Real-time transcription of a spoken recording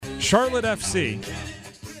Charlotte FC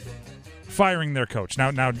firing their coach.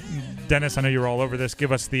 Now, Dennis, I know you're all over this.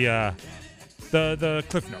 Give us the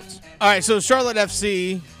cliff notes. All right, so Charlotte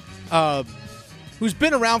FC, who's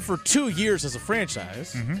been around for 2 years as a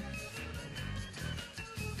franchise,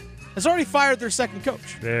 has already fired their second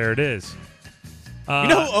coach. There it is. You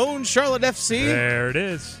know who owns Charlotte FC? There it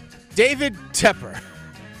is. David Tepper.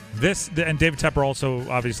 And David Tepper also,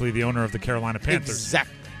 obviously, the owner of the Carolina Panthers.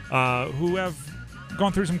 Exactly. Who have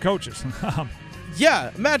gone through some coaches.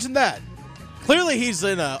 Yeah, imagine that. Clearly, he's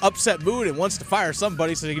in an upset mood and wants to fire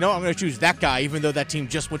somebody. So, I'm going to choose that guy, even though that team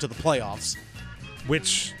just went to the playoffs.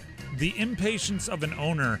 Which, the impatience of an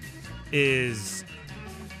owner is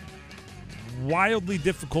wildly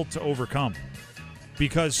difficult to overcome.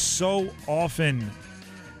 Because so often,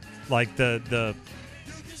 like, you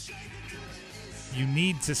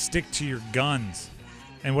need to stick to your guns.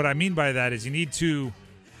 And what I mean by that is you need to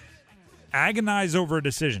agonize over a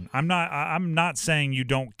decision. I'm not saying you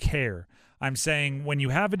don't care. I'm saying when you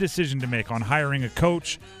have a decision to make on hiring a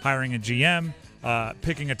coach, hiring a GM,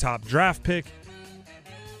 picking a top draft pick,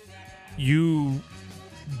 you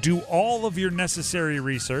do all of your necessary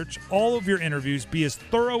research, all of your interviews, be as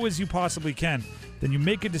thorough as you possibly can. Then you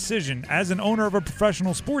make a decision as an owner of a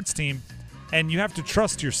professional sports team, and you have to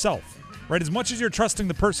trust yourself, right? As much as you're trusting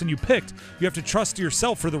the person you picked, you have to trust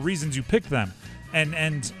yourself for the reasons you picked them.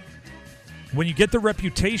 And when you get the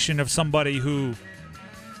reputation of somebody who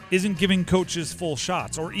isn't giving coaches full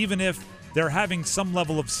shots, or even if they're having some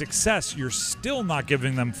level of success, you're still not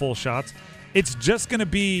giving them full shots, it's just going to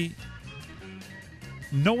be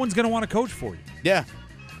no one's going to want to coach for you. Yeah.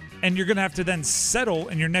 And you're going to have to then settle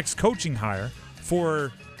in your next coaching hire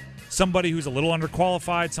for somebody who's a little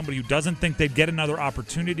underqualified, somebody who doesn't think they'd get another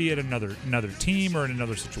opportunity at another team or in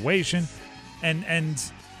another situation. And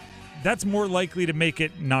that's more likely to make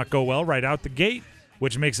it not go well right out the gate,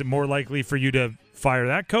 which makes it more likely for you to fire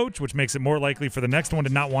that coach, which makes it more likely for the next one to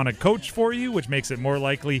not want to coach for you, which makes it more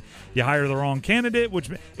likely you hire the wrong candidate, which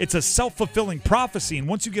it's a self-fulfilling prophecy. And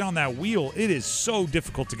once you get on that wheel, it is so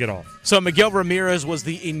difficult to get off. So Miguel Ramirez was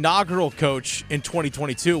the inaugural coach in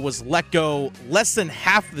 2022, was let go less than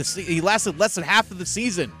half of the season. He lasted less than half of the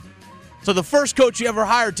season. So the first coach you ever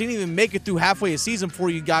hired didn't even make it through halfway a season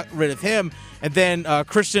before you got rid of him. And then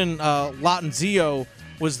Christian Lattanzio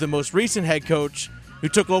was the most recent head coach, who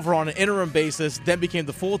took over on an interim basis, then became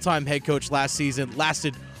the full-time head coach last season,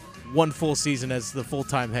 lasted one full season as the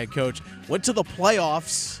full-time head coach, went to the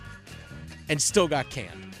playoffs, and still got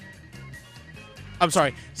canned. I'm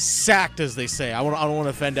sorry, sacked, as they say. I don't want to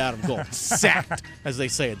offend Adam Gold. Sacked, as they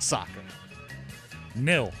say in soccer.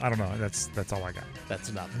 Nil. I don't know. That's all I got. That's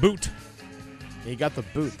enough. Boot. You got the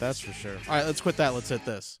boot, that's for sure. All right, let's quit that. Let's hit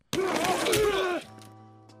this.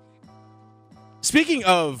 Speaking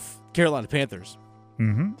of Carolina Panthers,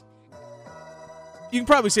 you can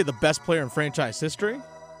probably say the best player in franchise history,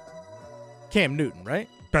 Cam Newton, right?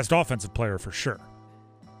 Best offensive player for sure.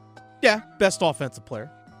 Yeah, best offensive player.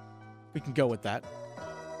 We can go with that.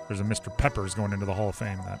 There's a Mr. Peppers going into the Hall of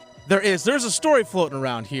Fame. There's a story floating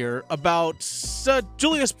around here about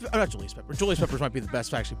Julius Peppers. Julius Peppers might be the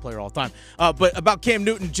best actually player of all time. But about Cam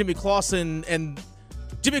Newton, Jimmy Clausen, and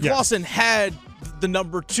Jimmy Clausen had the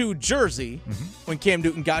number 2 jersey when Cam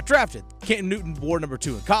Newton got drafted. Cam Newton wore number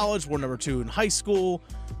 2 in college, wore number 2 in high school.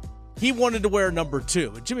 He wanted to wear number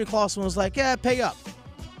 2. And Jimmy Clausen was like, yeah, pay up.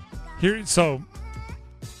 Here's how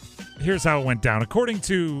it went down. According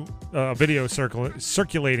to a video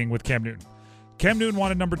circulating with Cam Newton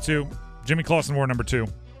wanted number 2. Jimmy Clausen wore number 2.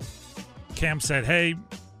 Cam said, hey,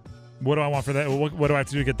 what do I want for that? What do I have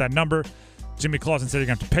to do to get that number? Jimmy Clausen said, you're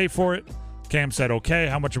going to have to pay for it. Cam said, okay,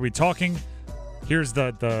 how much are we talking? Here's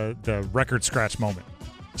the record scratch moment.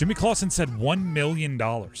 Jimmy Clausen said $1 million.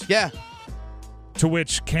 Yeah. To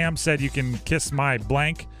which Cam said, you can kiss my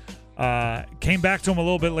blank. Came back to him a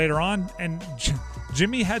little bit later on, and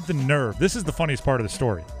Jimmy had the nerve. This is the funniest part of the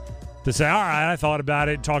story. To say, all right, I thought about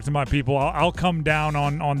it, talked to my people. I'll come down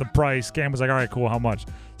on the price. Cam was like, all right, cool, how much?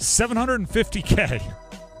 $750K.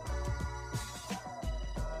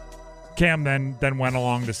 Cam then went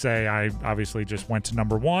along to say, I obviously just went to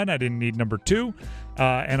number 1. I didn't need number 2.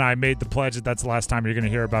 And I made the pledge that that's the last time you're going to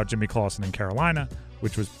hear about Jimmy Clausen in Carolina,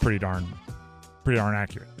 which was pretty darn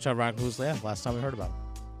accurate. Which ironically was the last time we heard about him.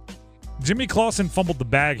 Jimmy Clausen fumbled the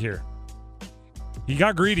bag here. He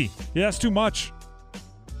got greedy. He asked too much.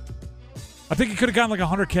 I think he could have gotten like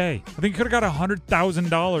 $100K. I think he could have got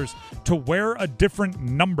 $100,000 to wear a different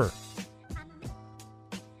number.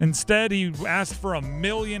 Instead, he asked for $1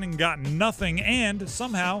 million and got nothing, and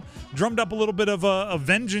somehow drummed up a little bit of a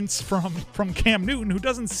vengeance from Cam Newton, who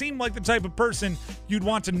doesn't seem like the type of person you'd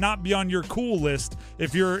want to not be on your cool list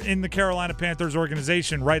if you're in the Carolina Panthers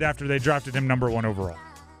organization right after they drafted him number 1 overall.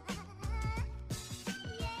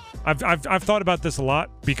 I've thought about this a lot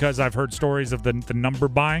because I've heard stories of the number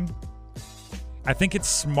buying. I think it's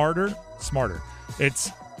smarter. It's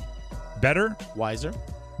better, wiser,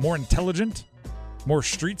 more intelligent, more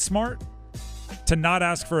street smart to not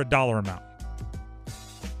ask for a dollar amount.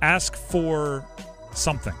 Ask for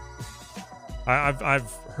something.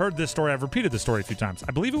 I've heard this story. I've repeated this story a few times.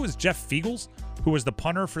 I believe it was Jeff Fiegels, who was the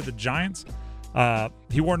punter for the Giants.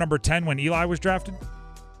 He wore number 10 when Eli was drafted.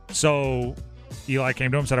 So Eli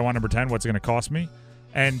came to him and said, I want number 10. What's it going to cost me?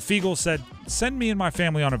 And Fiegels said, send me and my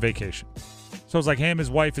family on a vacation. So it was like him, his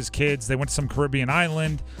wife, his kids. They went to some Caribbean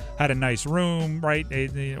island, had a nice room, right?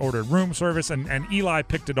 They ordered room service, and Eli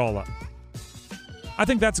picked it all up. I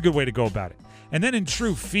think that's a good way to go about it. And then in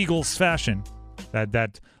true Fiegels fashion,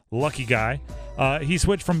 that lucky guy, he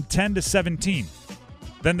switched from 10 to 17.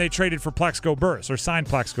 Then they traded for Plaxico Burress, or signed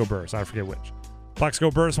Plaxico Burress. I forget which.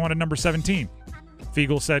 Plaxico Burress wanted number 17.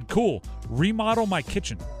 Fiegels said, cool, remodel my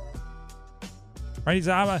kitchen. Right? He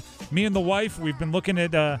said, me and the wife, we've been looking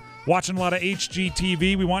at watching a lot of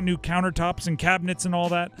HGTV. We want new countertops and cabinets and all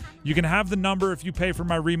that. You can have the number if you pay for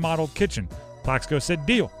my remodeled kitchen. Plaxico said,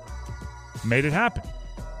 deal. Made it happen.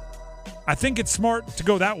 I think it's smart to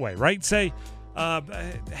go that way, right? Say,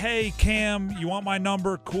 hey, Cam, you want my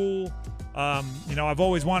number? Cool. I've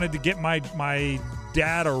always wanted to get my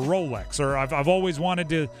dad a Rolex, or I've always wanted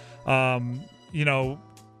to,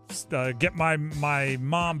 get my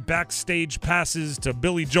mom backstage passes to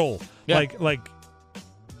Billy Joel. Yeah. Like,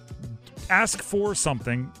 ask for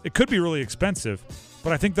something. It could be really expensive,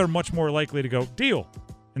 but I think they're much more likely to go, deal.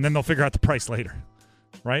 And then they'll figure out the price later,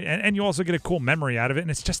 right? And you also get a cool memory out of it, and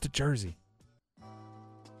it's just a jersey.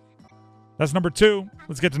 That's number 2.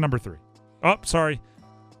 Let's get to number 3. Oh, sorry.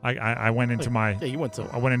 I went into my you went to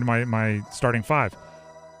I went into my starting 5.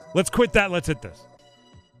 Let's quit that. Let's hit this.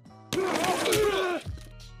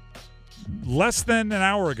 Less than an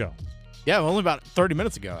hour ago. Yeah, only about 30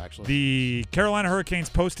 minutes ago, actually. The Carolina Hurricanes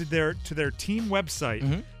posted to their team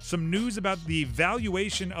website some news about the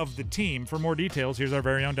valuation of the team. For more details, here's our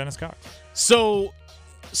very own Dennis Cox. So,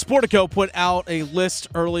 Sportico put out a list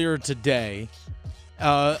earlier today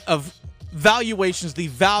of valuations, the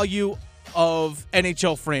value of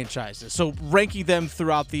NHL franchises. So, ranking them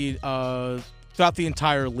throughout the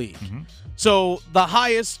entire league. So, the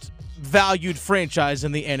highest valued franchise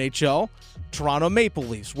in the NHL, Toronto Maple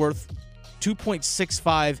Leafs, worth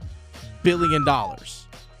 $2.65 billion.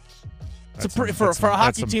 For a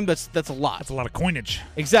hockey team, that's a lot. That's a lot of coinage.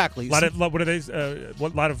 Exactly. What are they?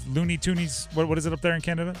 Lot of Looney Toonies? What is it up there in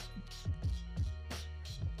Canada?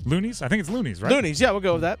 Loonies? I think it's loonies, right? Loonies. Yeah, we'll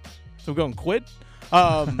go with that. So we're going quid.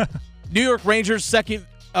 New York Rangers second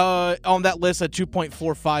on that list at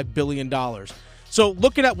 $2.45 billion. So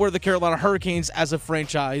looking at where the Carolina Hurricanes as a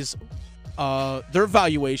franchise, their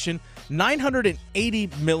valuation,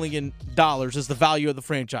 $980 million is the value of the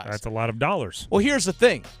franchise. That's a lot of dollars. Well, here's the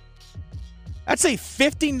thing. That's a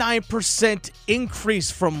 59%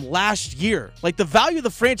 increase from last year. Like, the value of the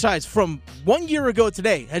franchise from 1 year ago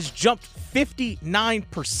today has jumped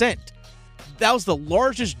 59%. That was the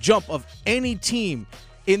largest jump of any team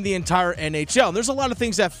in the entire NHL. And there's a lot of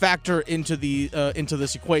things that factor into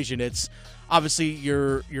this equation. It's obviously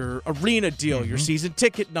your arena deal, your season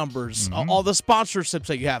ticket numbers, all the sponsorships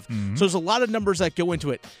that you have. So there's a lot of numbers that go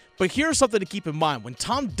into it. But here's something to keep in mind. When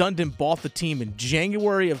Tom Dundon bought the team in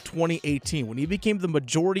January of 2018, when he became the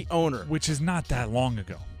majority owner. Which is not that long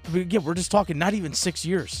ago. Again, we're just talking not even 6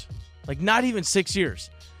 years. Like, not even 6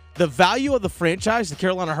 years. The value of the franchise, the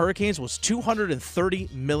Carolina Hurricanes, was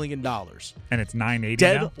 $230 million. And it's $980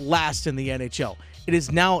 Dead now? last in the NHL. It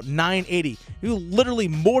is now $980. Literally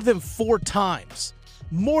more than 4 times.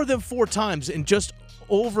 More than 4 times in just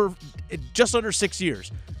under 6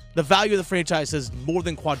 years. The value of the franchise has more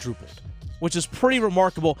than quadrupled, which is pretty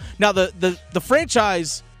remarkable. Now, the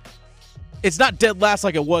franchise, it's not dead last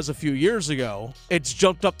like it was a few years ago. It's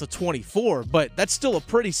jumped up to 24, but that's still a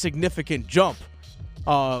pretty significant jump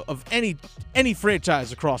of any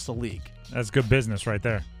franchise across the league. That's good business right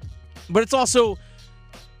there. But it's also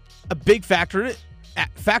a big factor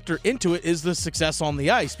into it is the success on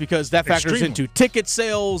the ice, because that factors into ticket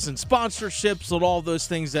sales and sponsorships and all those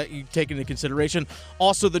things that you take into consideration.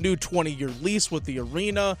 Also, the new 20-year lease with the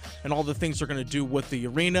arena and all the things they're going to do with the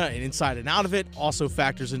arena and inside and out of it also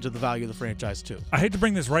factors into the value of the franchise too. I hate to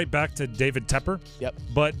bring this right back to David Tepper. Yep.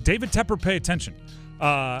 But David Tepper, pay attention.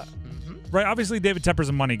 right? Obviously, David Tepper's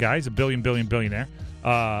a money guy. He's a billionaire,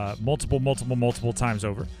 multiple times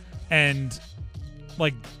over. And,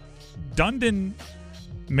 like, Dundon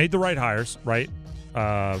made the right hires, right?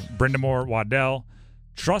 Brindamore, Waddell,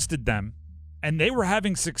 trusted them, and they were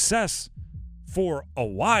having success for a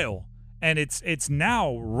while. And it's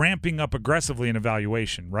now ramping up aggressively in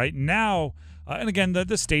evaluation, right? Now, and again,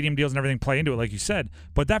 the stadium deals and everything play into it, like you said.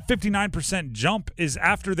 But that 59% jump is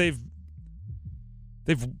after they've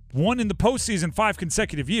won in the postseason 5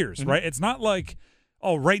 consecutive years, right? It's not like,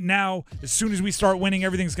 oh, right now, as soon as we start winning,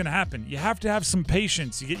 everything's going to happen. You have to have some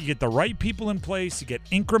patience. You get the right people in place. You get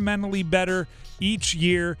incrementally better each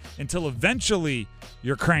year until eventually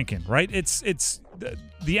you're cranking, right? It's the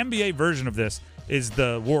NBA version of this is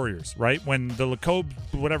the Warriors, right? When the LeCobe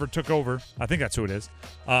whatever took over, I think that's who it is.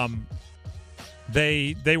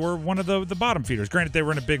 They were one of the bottom feeders. Granted, they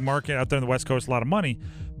were in a big market out there in the West Coast, a lot of money,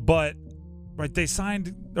 but right, they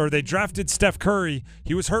drafted Steph Curry.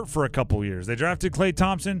 He was hurt for a couple years. They drafted Klay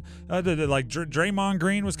Thompson. Draymond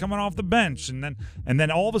Green was coming off the bench, and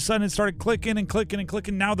then all of a sudden it started clicking.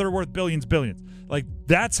 Now they're worth billions. Like,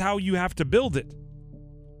 that's how you have to build it.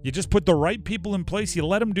 You just put the right people in place. You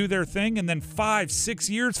let them do their thing, and then 5-6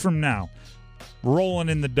 years from now, rolling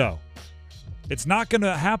in the dough. It's not going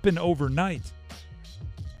to happen overnight.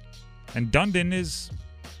 And Dundon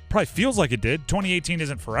probably feels like it did. 2018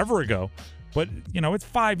 isn't forever ago, but, it's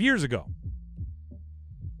 5 years ago.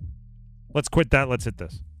 Let's quit that. Let's hit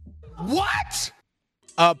this. What?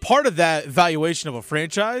 Part of that valuation of a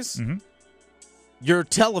franchise, your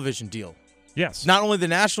television deal. Yes. Not only the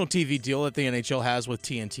national TV deal that the NHL has with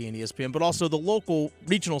TNT and ESPN, but also the local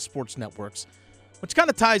regional sports networks, which kind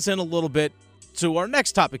of ties in a little bit to our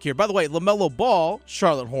next topic here. By the way, LaMelo Ball,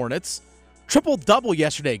 Charlotte Hornets, triple-double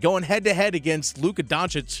yesterday, going head-to-head against Luka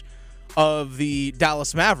Doncic of the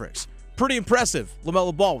Dallas Mavericks. Pretty impressive.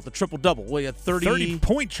 LaMelo Ball with a triple-double. Well, he had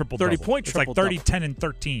 30-point triple-double. 30-point It's triple-double. like 30, 10, and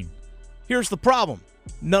 13. Here's the problem.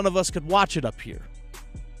 None of us could watch it up here.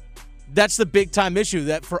 That's the big-time issue,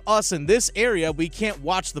 that for us in this area, we can't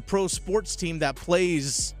watch the pro sports team that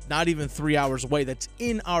plays not even 3 hours away that's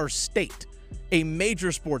in our state, a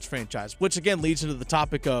major sports franchise, which, again, leads into the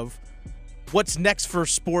topic of what's next for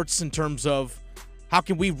sports in terms of how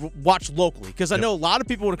can we watch locally? Because I know a lot of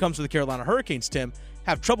people, when it comes to the Carolina Hurricanes, Tim,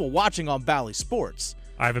 have trouble watching on Bally Sports.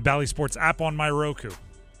 I have a Bally Sports app on my Roku.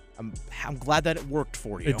 I'm glad that it worked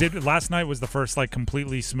for you. It did. Last night was the first,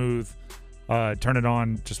 completely smooth, turn it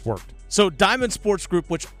on, just worked. So Diamond Sports Group,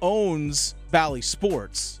 which owns Bally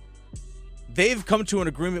Sports, they've come to an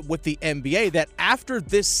agreement with the NBA that after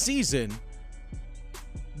this season,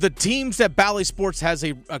 the teams that Bally Sports has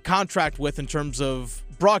a contract with in terms of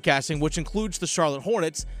broadcasting, which includes the Charlotte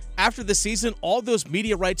Hornets, after the season, all those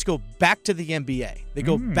media rights go back to the NBA. They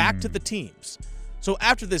go back to the teams. So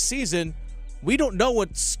after this season, we don't know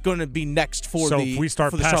what's going to be next for so the So if we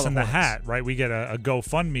start passing the Hornets. hat, right, we get a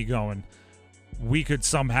GoFundMe going, we could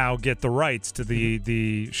somehow get the rights to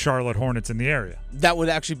the Charlotte Hornets in the area. That would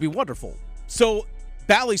actually be wonderful. So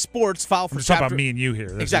Bally Sports filed for I'm just chapter... talking about me and you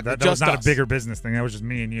here. Exactly, That was just not us. a bigger business thing. That was just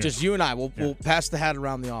me and you. Just you and I. We'll pass the hat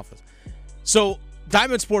around the office. So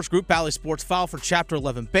Diamond Sports Group, Bally Sports, filed for Chapter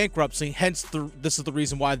 11 bankruptcy. Hence, this is the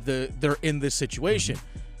reason why they're in this situation.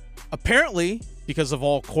 Apparently, because of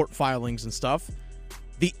all court filings and stuff,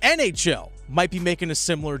 the NHL might be making a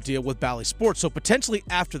similar deal with Bally Sports. So potentially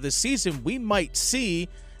after this season, we might see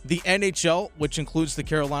the NHL, which includes the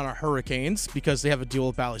Carolina Hurricanes, because they have a deal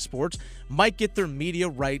with Bally Sports, might get their media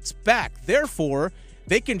rights back. Therefore,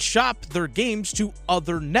 they can shop their games to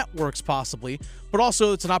other networks possibly, but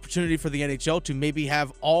also it's an opportunity for the NHL to maybe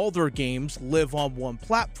have all their games live on one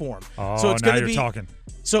platform. Oh, so it's now going to you're talking.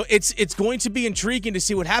 So it's going to be intriguing to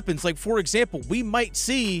see what happens. Like, for example, we might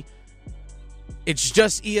see it's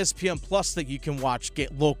just ESPN Plus that you can watch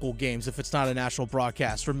local games if it's not a national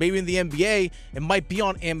broadcast. Or maybe in the NBA, it might be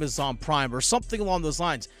on Amazon Prime or something along those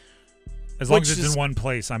lines. As long as it's in one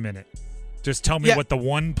place, I'm in it. Just tell me what the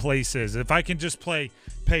one place is. If I can just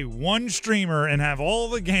pay one streamer and have all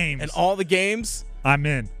the games. And all the games? I'm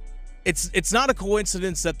in. It's not a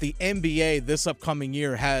coincidence that the NBA this upcoming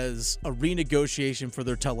year has a renegotiation for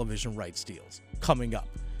their television rights deals coming up.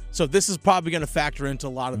 So this is probably going to factor into a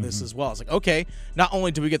lot of this as well. It's like, okay, not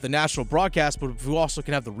only do we get the national broadcast, but we also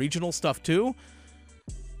can have the regional stuff too.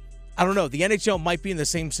 I don't know. The NHL might be in the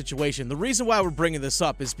same situation. The reason why we're bringing this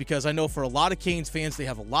up is because I know for a lot of Canes fans, they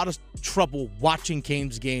have a lot of trouble watching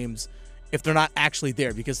Canes games if they're not actually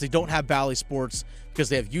there because they don't have Bally Sports, because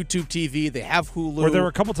they have YouTube TV, they have Hulu. Well, there were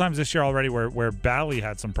a couple times this year already where Bally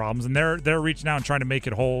had some problems, and they're reaching out and trying to make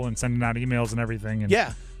it whole and sending out emails and everything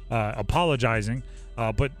and apologizing.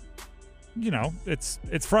 But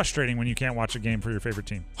it's frustrating when you can't watch a game for your favorite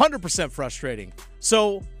team. 100% frustrating.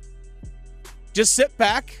 So just sit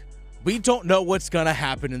back. We don't know what's going to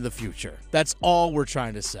happen in the future. That's all we're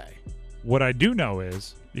trying to say. What I do know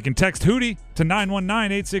is you can text Hootie to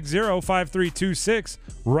 919-860-5326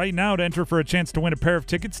 right now to enter for a chance to win a pair of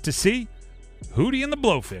tickets to see Hootie and the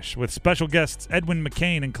Blowfish with special guests Edwin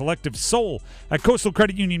McCain and Collective Soul at Coastal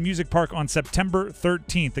Credit Union Music Park on September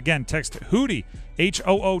 13th. Again, text Hootie,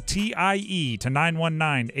 Hootie, to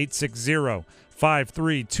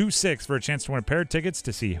 919-860-5326 for a chance to win a pair of tickets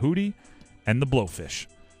to see Hootie and the Blowfish.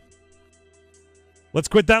 Let's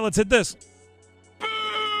quit that. Let's hit this.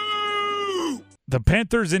 The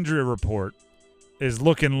Panthers injury report is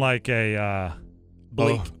looking like a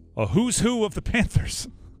who's who of the Panthers.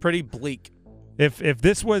 Pretty bleak. If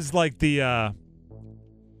this was like the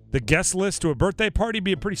guest list to a birthday party, it'd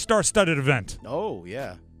be a pretty star-studded event. Oh,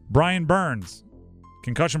 yeah. Brian Burns,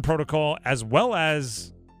 concussion protocol, as well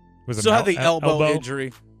as had the elbow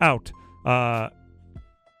injury out.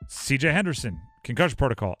 C.J. Henderson, concussion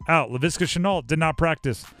protocol out. Laviska Shenault did not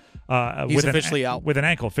practice. He's officially out with an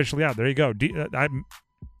ankle. Officially out. There you go. Do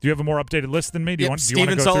you have a more updated list than me? Do you want to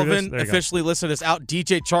go Sullivan through this? officially listed as out.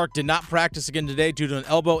 DJ Chark did not practice again today due to an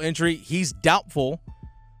elbow injury. He's doubtful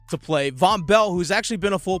to play. Von Bell, who's actually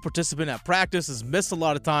been a full participant at practice, has missed a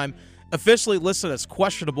lot of time. Officially listed as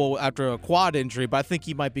questionable after a quad injury, but I think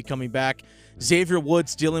he might be coming back. Xavier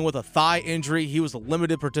Woods dealing with a thigh injury. He was a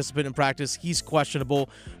limited participant in practice. He's questionable.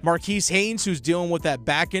 Marquise Haynes, who's dealing with that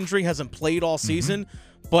back injury, hasn't played all season,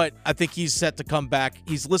 but I think he's set to come back.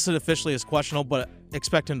 He's listed officially as questionable, but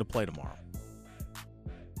expect him to play tomorrow.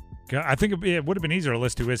 I think it would have been easier to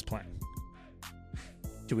list who is playing.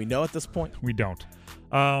 Do we know at this point? We don't.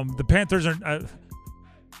 The Panthers are...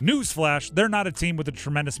 newsflash, they're not a team with a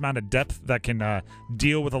tremendous amount of depth that can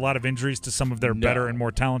deal with a lot of injuries to some of their better and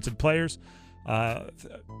more talented players. I'll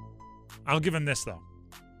give them this, though.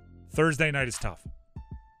 Thursday night is tough.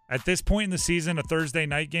 At this point in the season, a Thursday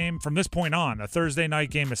night game, from this point on, a Thursday night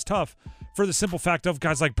game is tough for the simple fact of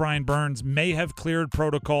guys like Brian Burns may have cleared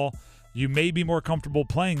protocol. You may be more comfortable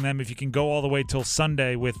playing them if you can go all the way till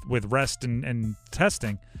Sunday with rest and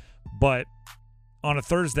testing. But on a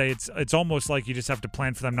Thursday, it's almost like you just have to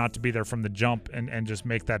plan for them not to be there from the jump and just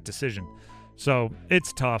make that decision. So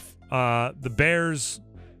it's tough. The Bears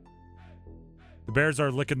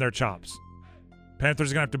are licking their chops.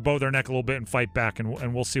 Panthers are going to have to bow their neck a little bit and fight back,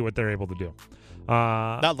 and we'll see what they're able to do.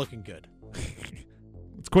 Not looking good.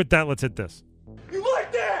 Let's quit that. Let's hit this. You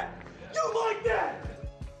like that? You like that?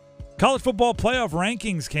 College football playoff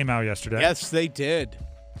rankings came out yesterday. Yes, they did.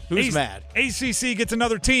 Who's mad? ACC gets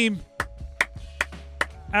another team.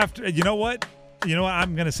 After you know what?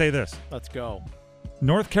 I'm going to say this. Let's go.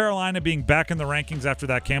 North Carolina being back in the rankings after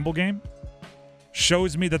that Campbell game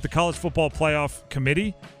shows me that the College Football Playoff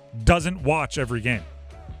Committee doesn't watch every game.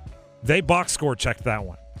 They box score checked that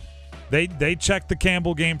one. They checked the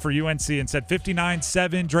Campbell game for UNC and said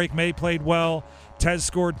 59-7. Drake May played well. Tez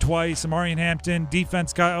scored twice. Amarian Hampton,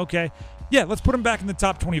 defense guy. Okay. Yeah, let's put him back in the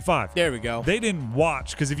top 25. There we go. They didn't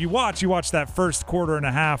watch, because if you watch that first quarter and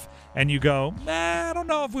a half and you go, I don't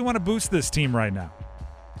know if we want to boost this team right now.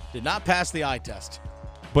 Did not pass the eye test.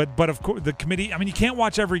 But of course, the committee, you can't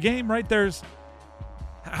watch every game, right?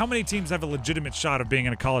 How many teams have a legitimate shot of being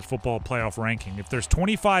in a college football playoff ranking? If there's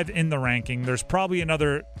 25 in the ranking, there's probably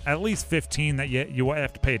another at least 15 that you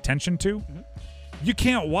have to pay attention to. Mm-hmm. You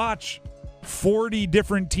can't watch 40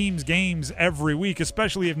 different teams' games every week,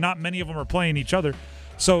 especially if not many of them are playing each other.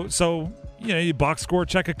 So you box score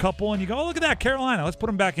check a couple and you go, oh, look at that, Carolina. Let's put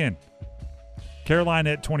them back in.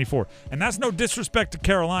 Carolina at 24. And that's no disrespect to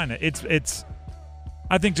Carolina. It's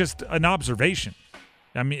I think just an observation.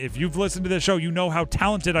 If you've listened to this show, you know how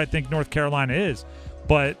talented I think North Carolina is.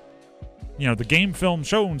 But, the game film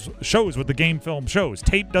shows what the game film shows.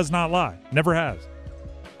 Tape does not lie. Never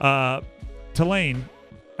has. Tulane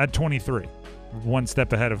at 23. One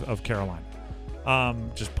step ahead of Carolina.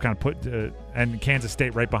 Just kind of put and Kansas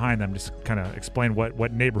State right behind them. Just kind of explain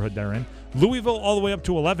what neighborhood they're in. Louisville all the way up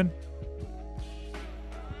to 11.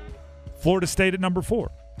 Florida State at number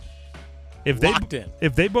 4.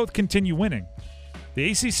 If they both continue winning, the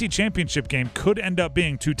ACC championship game could end up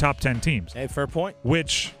being 2 top 10 teams. Hey, fair point.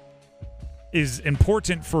 Which is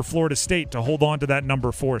important for Florida State to hold on to that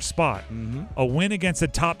number 4 spot. Mm-hmm. A win against a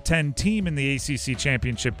top 10 team in the ACC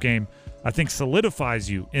championship game, I think, solidifies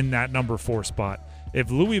you in that number 4 spot. If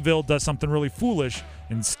Louisville does something really foolish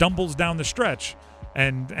and stumbles down the stretch,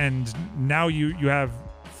 and now you have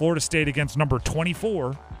Florida State against number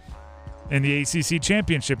 24 in the ACC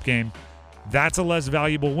championship game, that's a less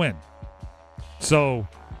valuable win. So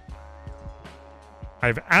I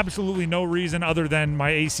have absolutely no reason other than my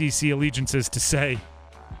ACC allegiances to say,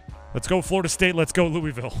 let's go Florida State, let's go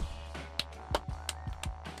Louisville.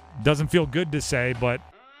 Doesn't feel good to say, but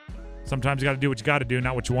sometimes you got to do what you got to do,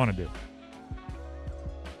 not what you want to do.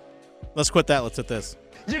 Let's quit that. Let's hit this.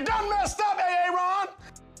 You done messed up, Aaron.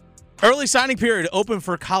 Early signing period open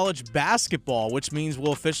for college basketball, which means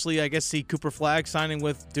we'll officially, I guess, see Cooper Flagg signing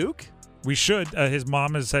with Duke. We should. His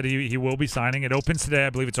mom has said he will be signing. It opens today.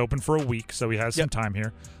 I believe it's open for a week, so he has some time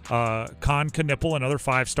here. Con Knippel, another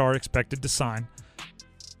 5-star, expected to sign.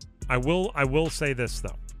 I will say this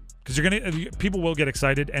though, because people will get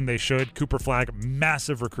excited, and they should. Cooper Flagg,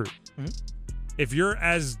 massive recruit. Mm-hmm. If you're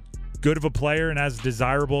as good of a player and as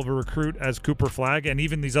desirable of a recruit as Cooper Flagg, and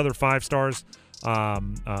even these other 5-stars,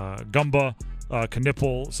 Gumba,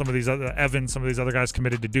 Knippel, some of these other Evans, some of these other guys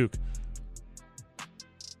committed to Duke.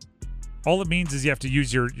 All it means is you have to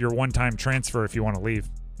use your one-time transfer if you want to leave.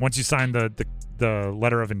 Once you sign the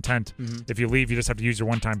letter of intent, if you leave, you just have to use your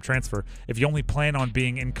one-time transfer. If you only plan on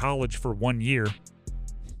being in college for 1 year,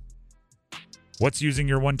 what's using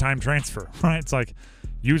your one-time transfer, right? It's like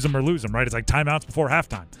use them or lose them, right? It's like timeouts before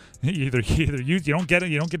halftime. You either use, you don't get it,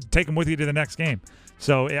 you don't get to take them with you to the next game.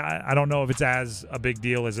 So I don't know if it's as a big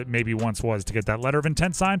deal as it maybe once was to get that letter of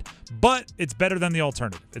intent signed, but it's better than the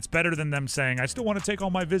alternative. It's better than them saying, I still want to take all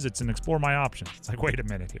my visits and explore my options. It's like, wait a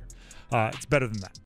minute here. It's better than that.